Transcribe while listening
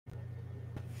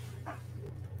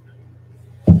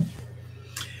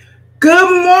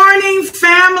Good morning,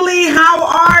 family. How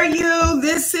are you?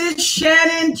 This is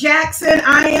Shannon Jackson.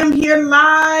 I am here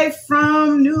live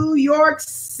from New York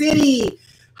City.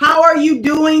 How are you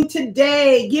doing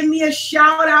today? Give me a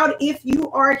shout out if you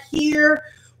are here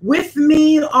with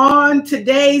me on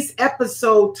today's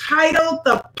episode titled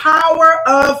The Power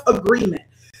of Agreement.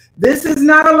 This is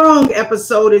not a long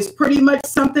episode. It's pretty much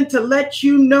something to let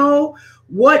you know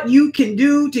what you can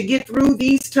do to get through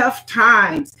these tough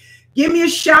times. Give me a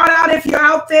shout out if you're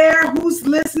out there, who's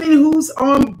listening, who's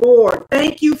on board.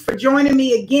 Thank you for joining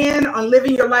me again on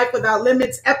Living Your Life Without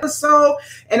Limits episode.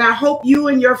 And I hope you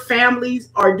and your families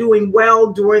are doing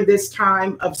well during this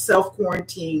time of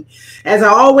self-quarantine. As I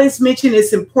always mention,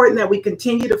 it's important that we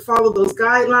continue to follow those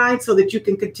guidelines so that you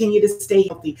can continue to stay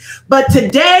healthy. But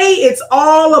today it's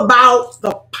all about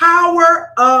the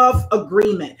power of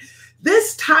agreement.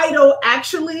 This title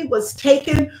actually was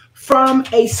taken from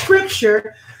a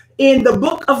scripture in the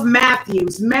book of Matthew,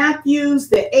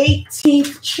 the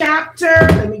 18th chapter.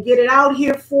 Let me get it out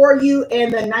here for you,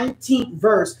 and the 19th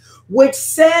verse, which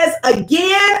says,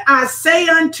 "Again, I say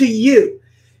unto you,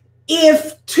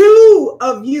 if two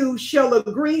of you shall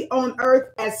agree on earth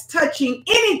as touching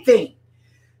anything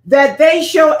that they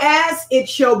shall ask, it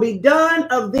shall be done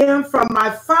of them from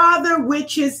my Father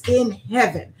which is in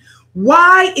heaven."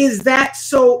 Why is that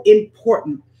so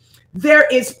important? There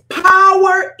is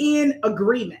power in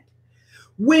agreement.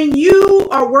 When you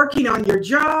are working on your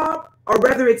job, or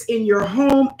whether it's in your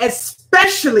home,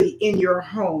 especially in your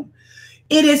home,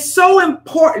 it is so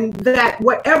important that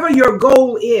whatever your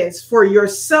goal is for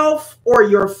yourself or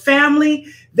your family,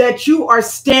 that you are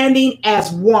standing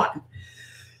as one.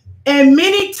 And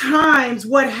many times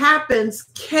what happens,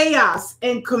 chaos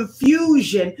and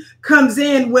confusion comes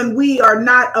in when we are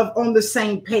not on the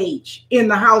same page in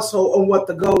the household on what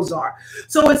the goals are.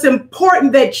 So it's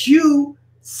important that you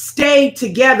stay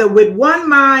together with one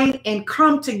mind and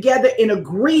come together in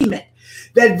agreement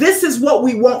that this is what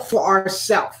we want for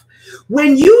ourselves.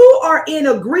 When you are in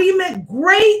agreement,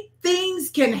 great things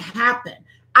can happen.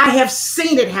 I have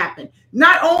seen it happen,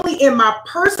 not only in my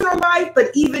personal life,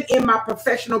 but even in my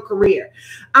professional career.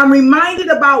 I'm reminded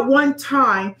about one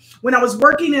time when I was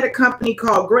working at a company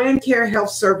called Grand Care Health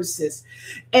Services,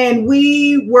 and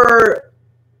we were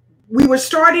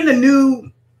starting a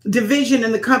new division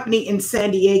in the company in San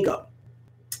Diego.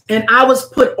 And I was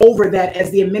put over that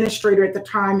as the administrator at the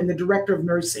time and the director of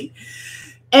nursing.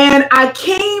 And I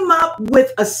came up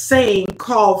with a saying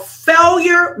called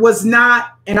failure was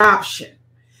not an option.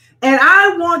 And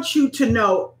I want you to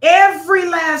know, every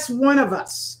last one of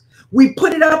us, we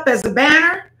put it up as a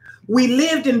banner. We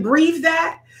lived and breathed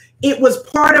that. It was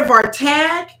part of our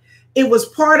tag. It was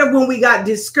part of when we got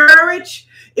discouraged.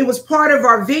 It was part of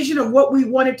our vision of what we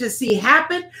wanted to see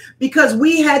happen, because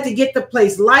we had to get the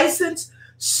place licensed,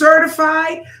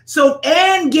 certified,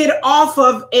 and get off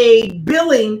of a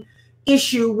billing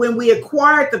issue when we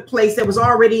acquired the place that was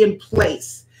already in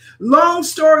place. Long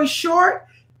story short,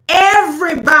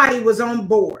 everybody was on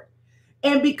board.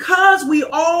 And because we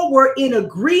all were in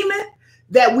agreement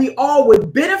that we all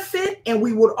would benefit and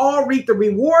we would all reap the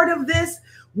reward of this,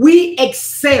 we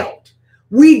excelled.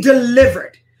 We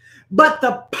delivered. But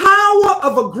the power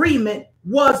of agreement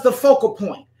was the focal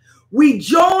point. We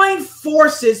joined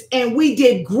forces and we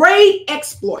did great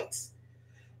exploits.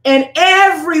 And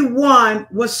everyone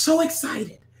was so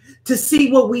excited to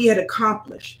see what we had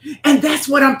accomplished. And that's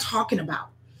what I'm talking about.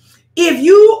 If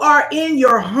you are in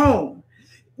your home,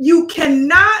 you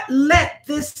cannot let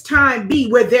this time be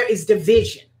where there is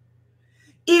division.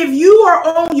 If you are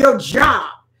on your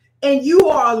job and you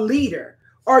are a leader,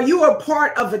 or you are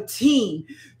part of a team,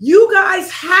 you guys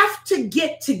have to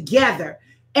get together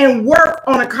and work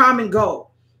on a common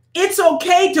goal. It's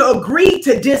okay to agree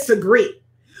to disagree,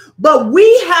 but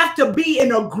we have to be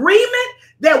in agreement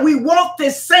that we want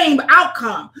this same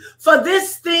outcome for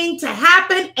this thing to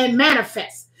happen and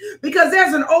manifest. Because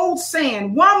there's an old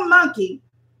saying, one monkey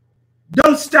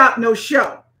don't stop no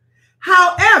show.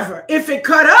 However, if it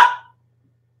cut up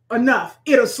enough,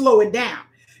 it'll slow it down.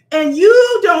 And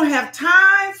you don't have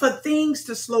time for things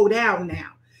to slow down now.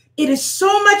 It is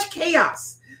so much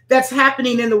chaos that's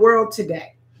happening in the world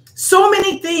today. So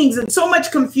many things and so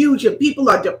much confusion. People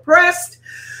are depressed.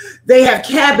 They have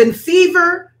cabin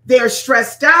fever. They are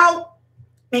stressed out.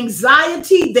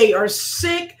 Anxiety. They are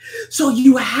sick. So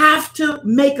you have to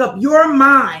make up your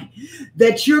mind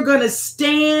that you're going to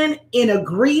stand in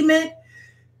agreement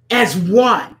as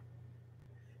one.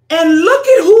 And look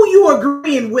at who you're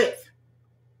agreeing with.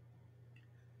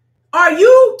 Are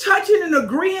you touching and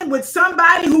agreeing with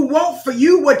somebody who wants for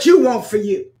you what you want for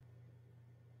you?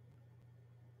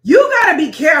 You got to be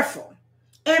careful.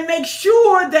 and make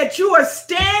sure that you are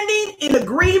standing in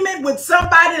agreement with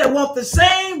somebody that wants the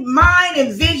same mind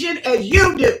and vision as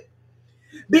you do.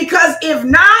 Because if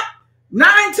not, 9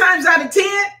 times out of 10,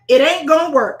 it ain't going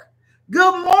to work.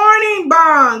 Good morning,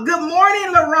 Bon. Good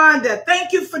morning, LaRonda.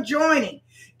 Thank you for joining.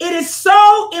 It is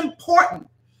so important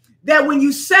that when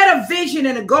you set a vision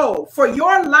and a goal for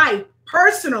your life,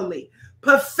 personally,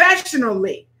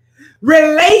 professionally,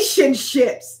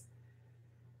 relationships,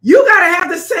 you got to have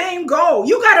the same goal.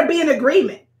 You got to be in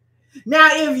agreement. Now,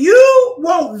 if you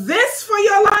want this for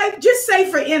your life, just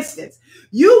say, for instance,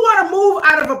 you want to move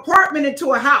out of an apartment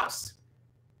into a house,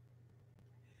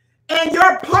 and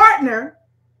your partner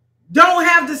don't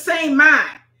have the same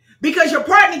mind because your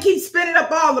partner keeps spending up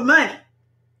all the money,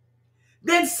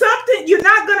 then you're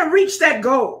not going to reach that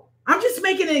goal. I'm just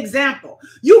making an example.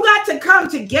 You got to come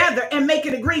together and make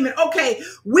an agreement. Okay,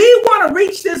 we want to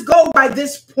reach this goal by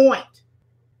this point.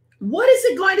 What is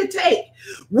it going to take?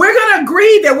 We're going to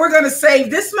agree that we're going to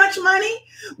save this much money.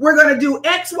 We're going to do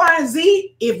X, Y, and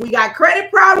Z. If we got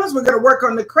credit problems, we're going to work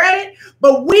on the credit.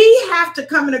 But we have to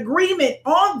come in agreement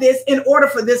on this in order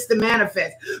for this to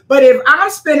manifest. But if I'm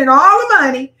spending all the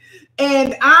money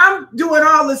and I'm doing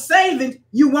all the savings,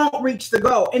 you won't reach the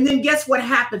goal. And then guess what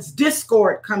happens?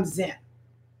 Discord comes in.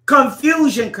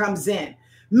 Confusion comes in.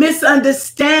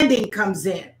 Misunderstanding comes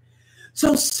in.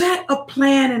 So set a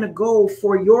plan and a goal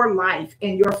for your life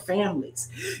and your families.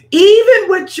 Even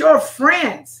with your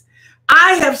friends,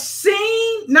 I have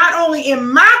seen, not only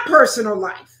in my personal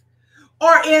life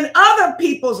or in other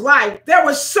people's life, there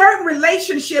were certain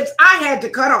relationships I had to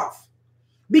cut off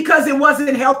because it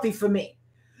wasn't healthy for me.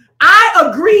 I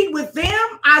agreed with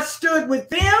them. I stood with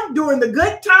them during the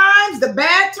good times, the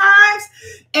bad times,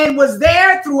 and was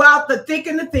there throughout the thick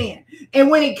and the thin. And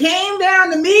when it came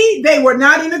down to me, they were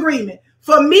not in agreement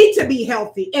for me to be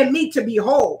healthy and me to be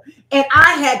whole. And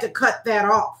I had to cut that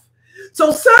off.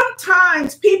 So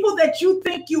sometimes people that you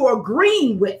think you're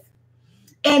agreeing with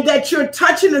and that you're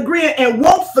touching, agreeing, and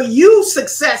want for you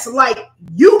success like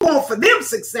you want for them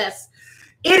success,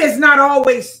 it is not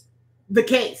always the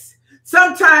case.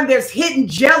 Sometimes there's hidden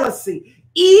jealousy,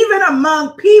 even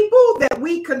among people that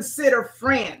we consider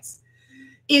friends.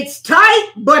 It's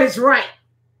tight, but it's right.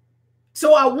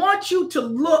 So I want you to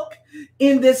look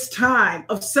in this time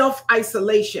of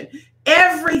self-isolation.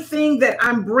 Everything that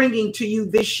I'm bringing to you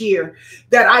this year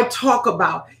that I talk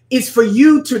about is for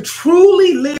you to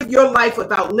truly live your life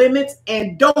without limits,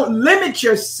 and don't limit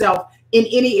yourself in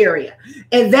any area.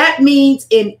 And that means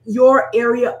in your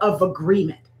area of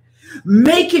agreement.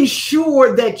 Making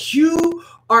sure that you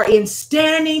are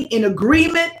standing in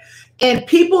agreement, and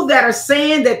people that are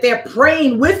saying that they're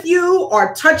praying with you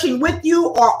or touching with you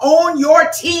or on your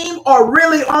team are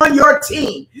really on your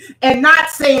team, and not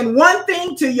saying one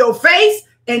thing to your face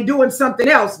and doing something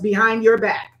else behind your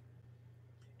back.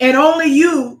 And only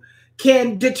you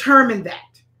can determine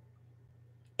that.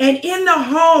 And in the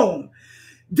home,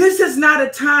 this is not a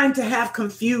time to have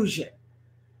confusion.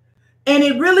 And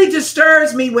it really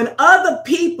disturbs me when other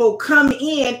people come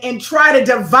in and try to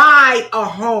divide a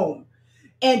home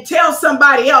and tell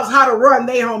somebody else how to run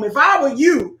their home. If I were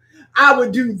you, I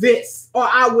would do this or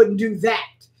I wouldn't do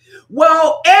that.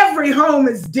 Well, every home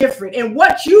is different. And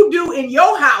what you do in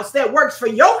your house that works for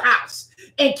your house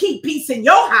and keep peace in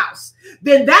your house,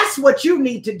 then that's what you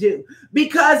need to do,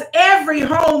 because every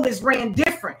home is ran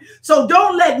different. So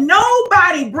don't let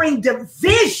nobody bring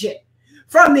division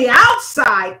from the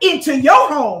outside into your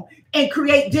home and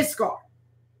create discord.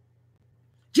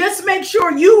 Just make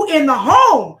sure you in the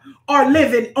home are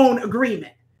living on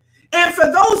agreement. And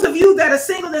for those of you that are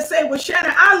single that say, well,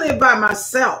 Shannon, I live by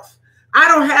myself. I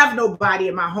don't have nobody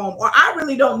in my home, or I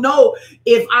really don't know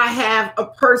if I have a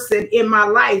person in my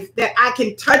life that I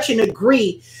can touch and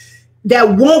agree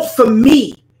that want for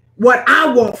me what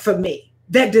I want for me,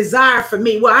 that desire for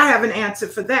me. Well, I have an answer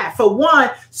for that. For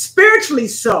one, spiritually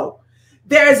so.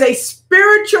 There is a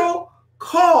spiritual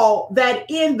call that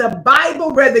in the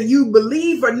Bible, whether you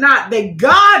believe or not, that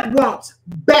God wants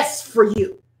best for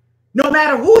you, no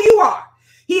matter who you are.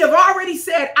 He have already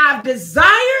said, I've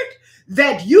desired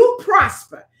that you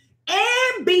prosper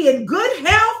and be in good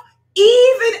health,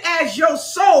 even as your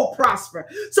soul prosper.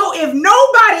 So if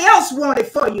nobody else wanted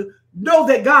for you, know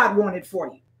that God wanted for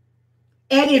you.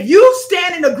 And if you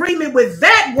stand in agreement with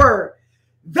that word,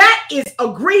 that is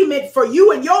agreement for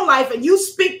you in your life, and you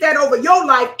speak that over your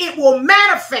life, it will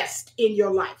manifest in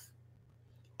your life.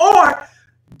 Or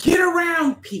get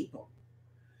around people,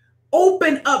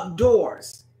 open up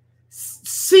doors,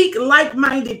 seek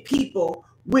like-minded people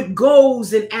with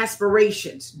goals and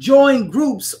aspirations, join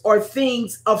groups or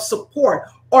things of support,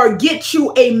 or get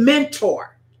you a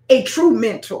mentor, a true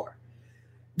mentor.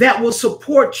 that will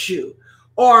support you,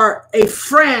 or a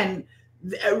friend,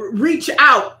 reach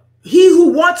out. He who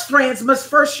wants friends must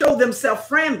first show themselves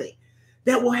friendly,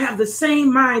 that will have the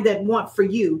same mind that want for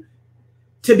you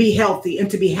to be healthy and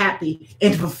to be happy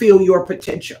and to fulfill your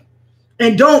potential.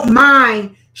 And don't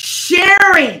mind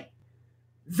sharing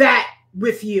that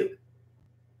with you.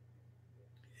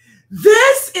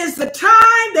 This is the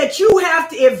time that you have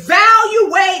to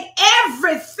evaluate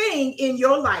everything in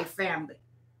your life, family.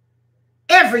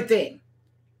 Everything.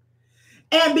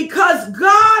 And because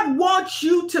God wants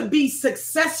you to be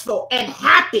successful and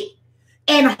happy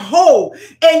and whole,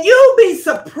 and you'll be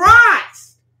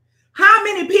surprised how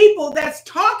many people that's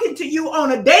talking to you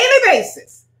on a daily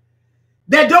basis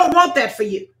that don't want that for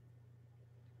you.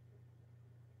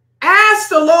 Ask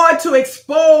the Lord to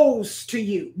expose to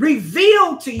you,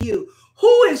 reveal to you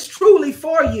who is truly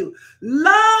for you.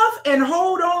 Love and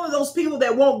hold on to those people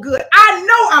that want good. I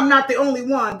know I'm not the only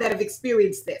one that have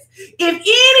experienced this. If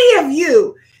any of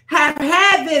you have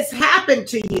had this happen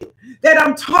to you that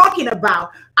I'm talking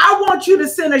about, I want you to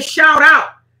send a shout out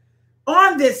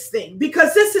on this thing,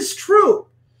 because this is true.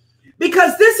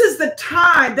 Because this is the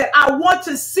time that I want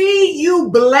to see you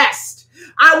blessed.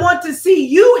 I want to see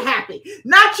you happy,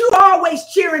 not you always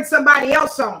cheering somebody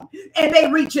else on and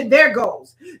they reaching their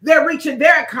goals. They're reaching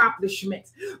their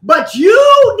accomplishments. But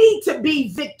you need to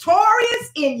be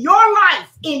victorious in your life,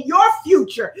 in your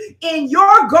future, in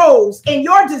your goals, in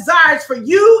your desires for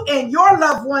you and your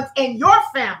loved ones and your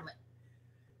family.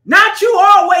 Not you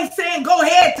always saying, go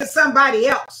ahead to somebody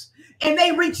else and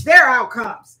they reach their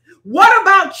outcomes. What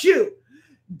about you?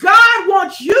 God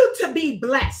wants you to be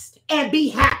blessed and be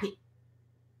happy.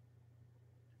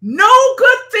 No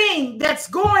good thing that's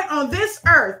going on this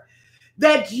earth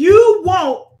that you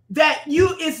want, that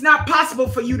it's not possible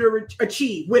for you to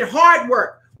achieve with hard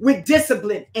work, with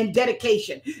discipline and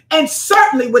dedication, and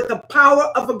certainly with the power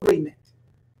of agreement.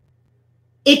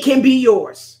 It can be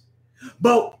yours,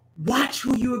 but watch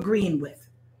who you're agreeing with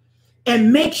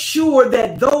and make sure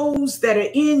that those that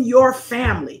are in your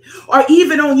family or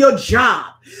even on your job,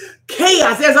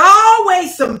 chaos, there's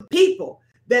always some people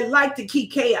that like to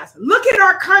keep chaos. Look at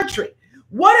our country.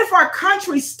 What if our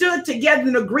country stood together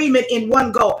in agreement in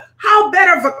one goal? How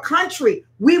better of a country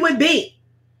we would be.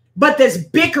 But there's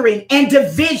bickering and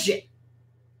division.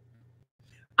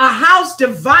 A house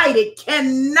divided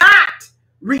cannot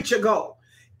reach a goal.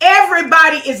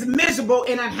 Everybody is miserable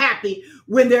and unhappy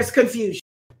when there's confusion.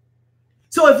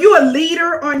 So if you're a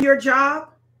leader on your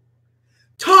job,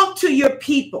 talk to your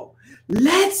people.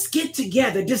 Let's get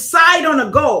together, decide on a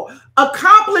goal,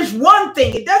 accomplish one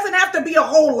thing. It doesn't have to be a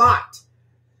whole lot,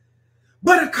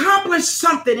 but accomplish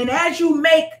something. And as you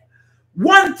make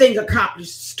one thing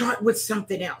accomplished, start with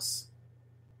something else.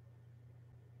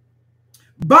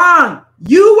 Bon,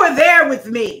 you were there with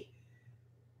me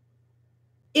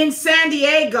in San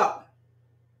Diego.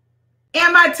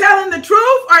 Am I telling the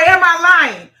truth or am I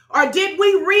lying? Or did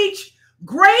we reach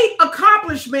great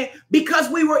accomplishment because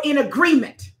we were in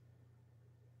agreement?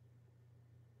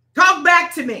 Talk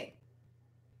back to me.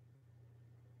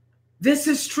 This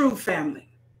is true, family.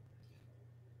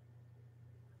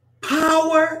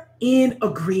 Power in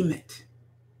agreement.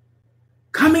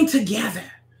 Coming together.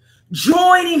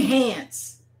 Joining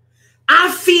hands.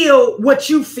 I feel what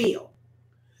you feel.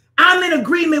 I'm in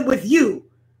agreement with you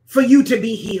for you to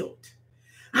be healed.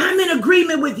 I'm in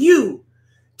agreement with you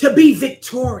to be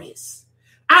victorious.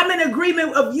 I'm in agreement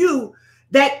with you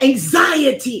that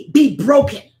anxiety be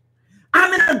broken.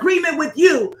 I'm in agreement with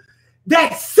you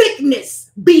that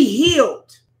sickness be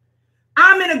healed.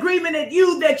 I'm in agreement with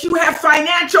you that you have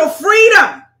financial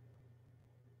freedom.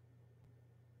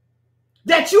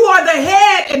 That you are the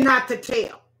head and not the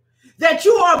tail. That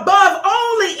you are above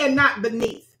only and not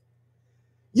beneath.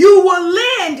 You will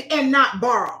lend and not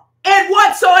borrow. And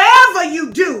whatsoever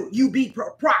you do, you be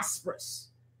prosperous.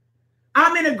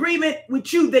 I'm in agreement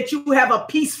with you that you have a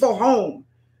peaceful home.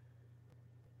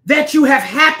 That you have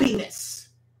happiness,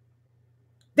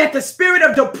 that the spirit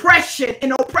of depression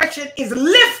and oppression is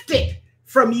lifted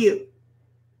from you,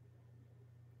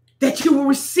 that you will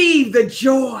receive the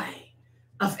joy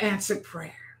of answered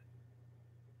prayer.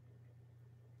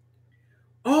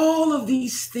 All of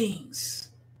these things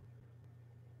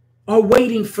are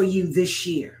waiting for you this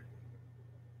year.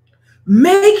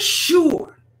 Make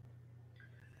sure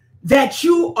that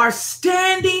you are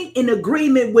standing in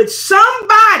agreement with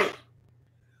somebody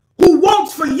who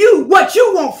wants for you what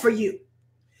you want for you.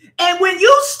 And when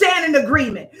you stand in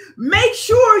agreement, make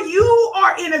sure you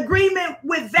are in agreement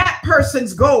with that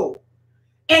person's goal.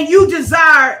 And you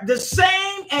desire the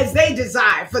same as they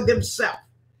desire for themselves.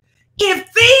 If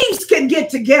thieves can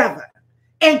get together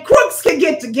and crooks can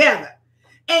get together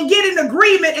and get in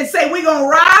agreement and say, we're going to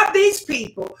rob these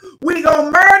people, we're going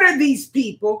to murder these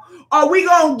people, or we're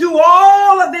going to do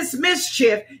all of this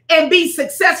mischief and be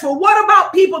successful. What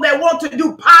about people that want to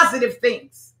do positive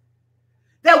things,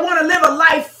 that want to live a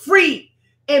life free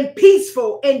and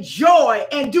peaceful and joy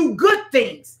and do good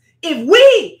things? If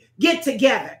we get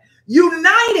together,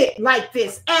 united like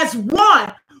this as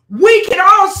one, we can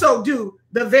also do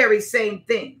the very same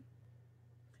thing.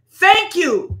 Thank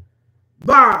you,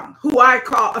 Bong, who I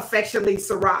call affectionately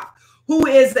Sarah, who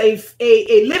is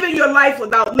a Living Your Life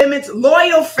Without Limits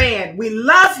loyal fan. We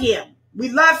love him. We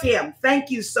love him. Thank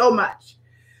you so much.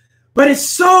 But it's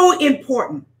so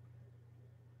important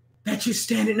that you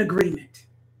stand in agreement.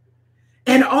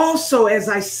 And also, as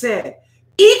I said,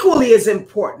 equally as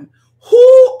important,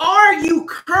 who are you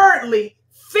currently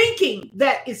thinking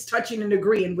that is touching and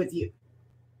agreeing with you?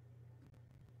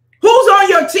 Who's on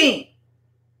your team?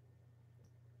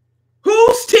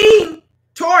 Who's team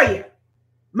Toya?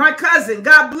 My cousin,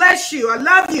 God bless you. I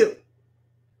love you.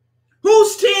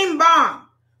 Who's team Bong?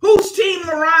 Who's team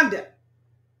Miranda?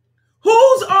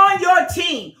 Who's on your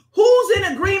team? Who's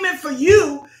in agreement for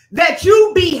you that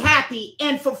you be happy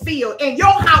and fulfilled and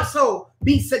your household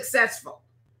be successful?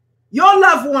 Your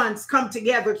loved ones come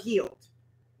together healed.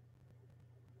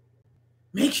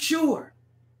 Make sure,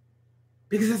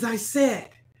 because as I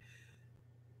said,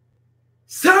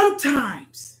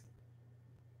 sometimes,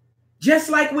 just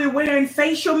like we're wearing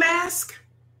facial masks,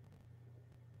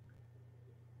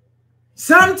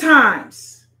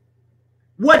 sometimes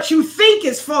what you think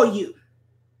is for you,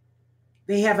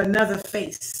 they have another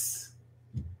face.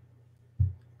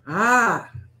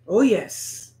 Oh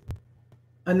yes,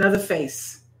 another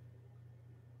face.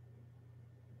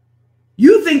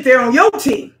 You think they're on your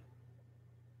team.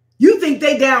 You think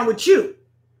they down with you,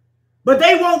 but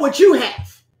they want what you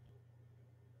have,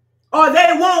 or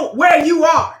they want where you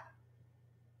are.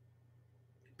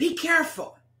 Be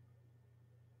careful.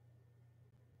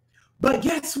 But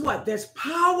guess what? There's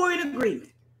power in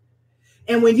agreement.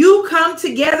 And when you come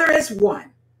together as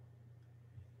one,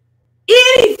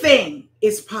 anything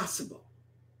is possible.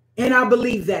 And I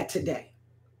believe that today.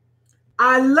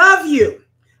 I love you.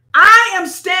 I am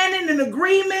standing in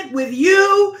agreement with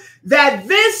you that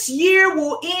this year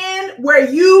will end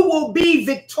where you will be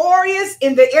victorious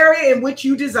in the area in which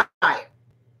you desire.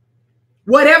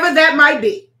 Whatever that might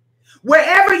be.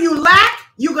 Wherever you lack,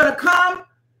 you're going to come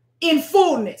in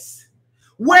fullness.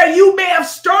 Where you may have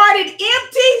started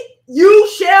empty, you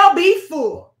shall be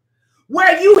full.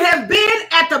 Where you have been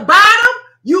at the bottom,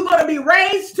 you're going to be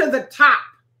raised to the top.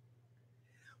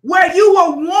 Where you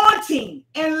were wanting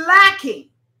and lacking,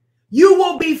 you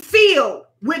will be filled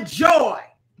with joy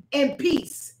and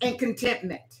peace and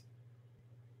contentment.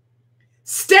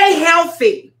 Stay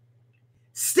healthy.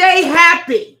 Stay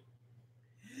happy.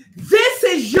 This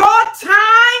is your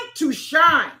time to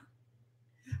shine.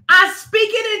 I speak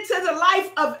it into the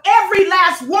life of every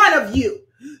last one of you.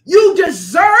 You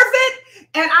deserve it,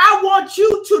 and I want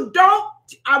you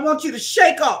to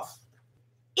shake off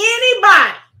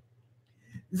anybody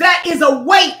that is a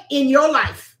weight in your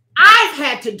life. I've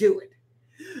had to do it.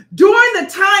 During the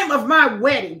time of my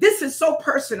wedding, this is so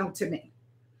personal to me.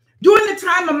 During the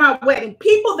time of my wedding,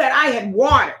 people that I had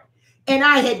watered and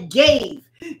I had gave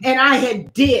and I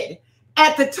had did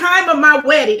at the time of my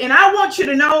wedding. And I want you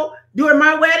to know, during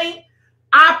my wedding,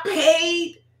 I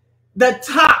paid the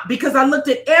top because I looked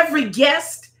at every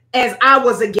guest as I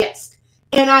was a guest.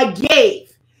 And I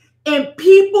gave. And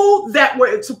people that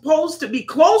were supposed to be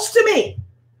close to me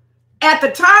at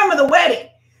the time of the wedding,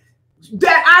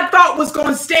 that I thought was going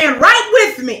to stand right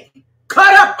with me,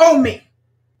 cut up on me.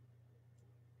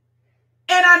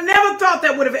 And I never thought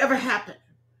that would have ever happened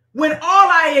when all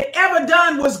I had ever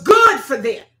done was good for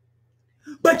them.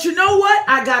 But you know what?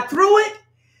 I got through it,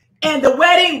 and the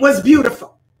wedding was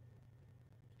beautiful.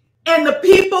 And the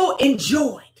people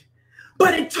enjoyed.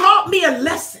 But it taught me a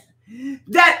lesson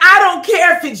that I don't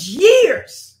care if it's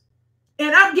years,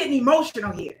 and I'm getting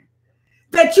emotional here,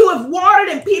 that you have watered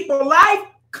in people's life,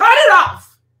 cut it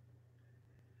off.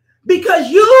 Because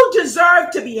you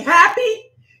deserve to be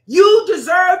happy. You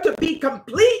deserve to be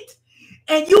complete.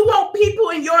 And you want people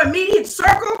in your immediate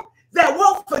circle that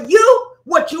want for you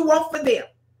what you want for them.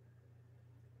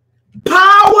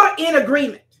 Power in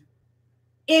agreement.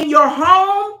 In your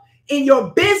home, in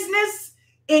your business,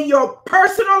 in your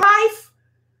personal life,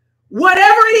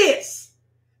 whatever it is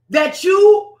that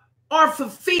you are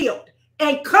fulfilled,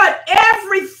 and cut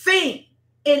everything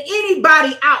and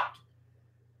anybody out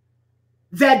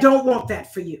that don't want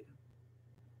that for you.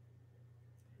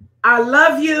 I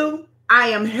love you. I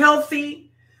am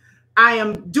healthy. I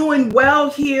am doing well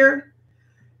here.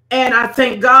 And I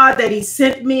thank God that he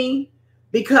sent me,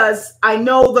 because I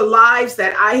know the lives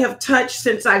that I have touched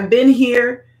since I've been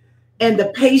here, and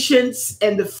the patients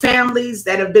and the families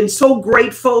that have been so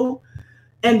grateful,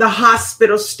 and the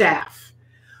hospital staff.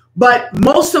 But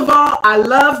most of all, I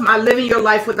love my Living Your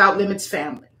Life Without Limits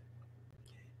family.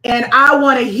 And I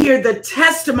want to hear the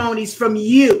testimonies from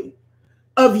you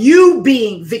of you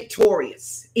being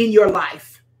victorious in your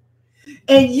life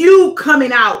and you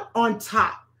coming out on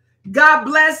top. God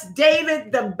bless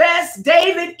David, the best.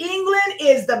 David England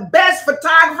is the best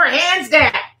photographer, hands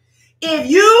down. If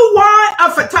you want a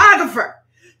photographer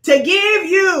to give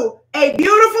you a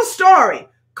beautiful story,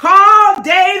 call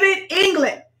David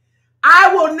England.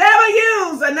 I will never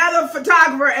use another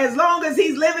photographer as long as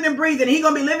he's living and breathing. He's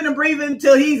going to be living and breathing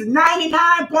until he's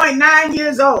 99.9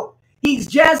 years old. He's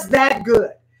just that good.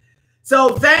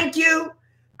 So thank you.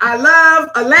 I love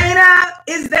Elena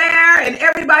is there and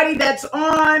everybody that's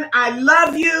on. I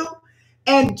love you.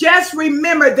 And just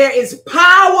remember, there is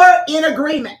power in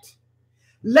agreement.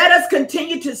 Let us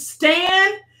continue to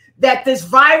stand that this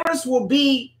virus will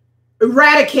be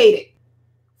eradicated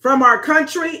from our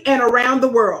country and around the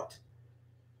world.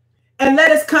 And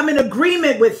let us come in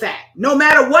agreement with that. No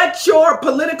matter what your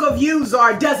political views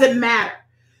are, doesn't matter.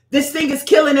 This thing is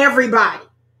killing everybody.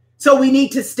 So we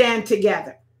need to stand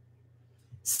together.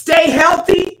 Stay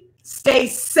healthy, stay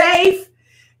safe,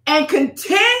 and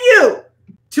continue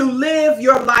to live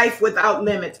your life without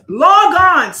limits. Log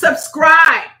on,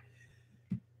 subscribe.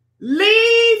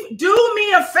 Do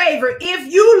me a favor.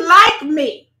 If you like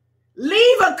me,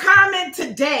 leave a comment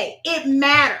today. It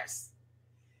matters.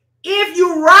 If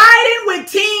you're riding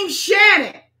with Team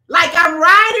Shannon, like I'm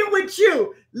riding with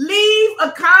you, leave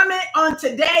a comment on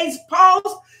today's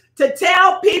post to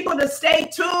tell people to stay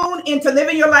tuned into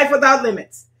Living Your Life Without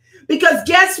Limits. Because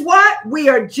guess what? We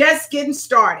are just getting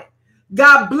started.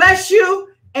 God bless you,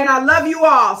 and I love you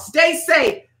all. Stay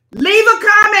safe. Leave a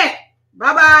comment.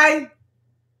 Bye-bye.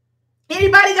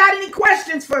 Anybody got any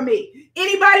questions for me?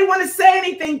 Anybody want to say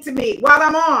anything to me while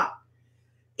I'm on?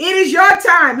 It is your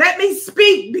time. Let me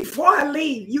speak before I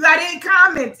leave. You got any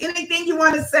comments? Anything you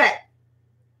want to say?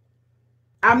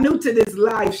 I'm new to this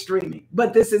live streaming,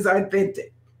 but this is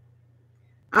authentic.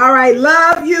 All right.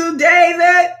 Love you,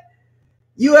 David.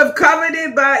 You're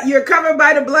covered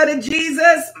by the blood of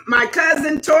Jesus. My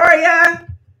cousin Toria,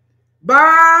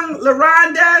 Bong,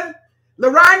 LaRonda.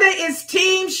 LaRonda is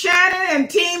Team Shannon and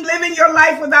Team Living Your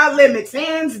Life Without Limits,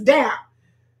 hands down.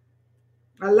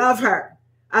 I love her.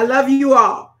 I love you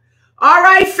all. All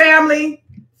right, family.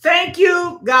 Thank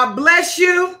you. God bless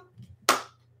you.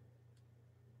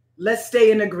 Let's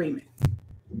stay in agreement.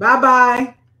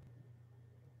 Bye-bye.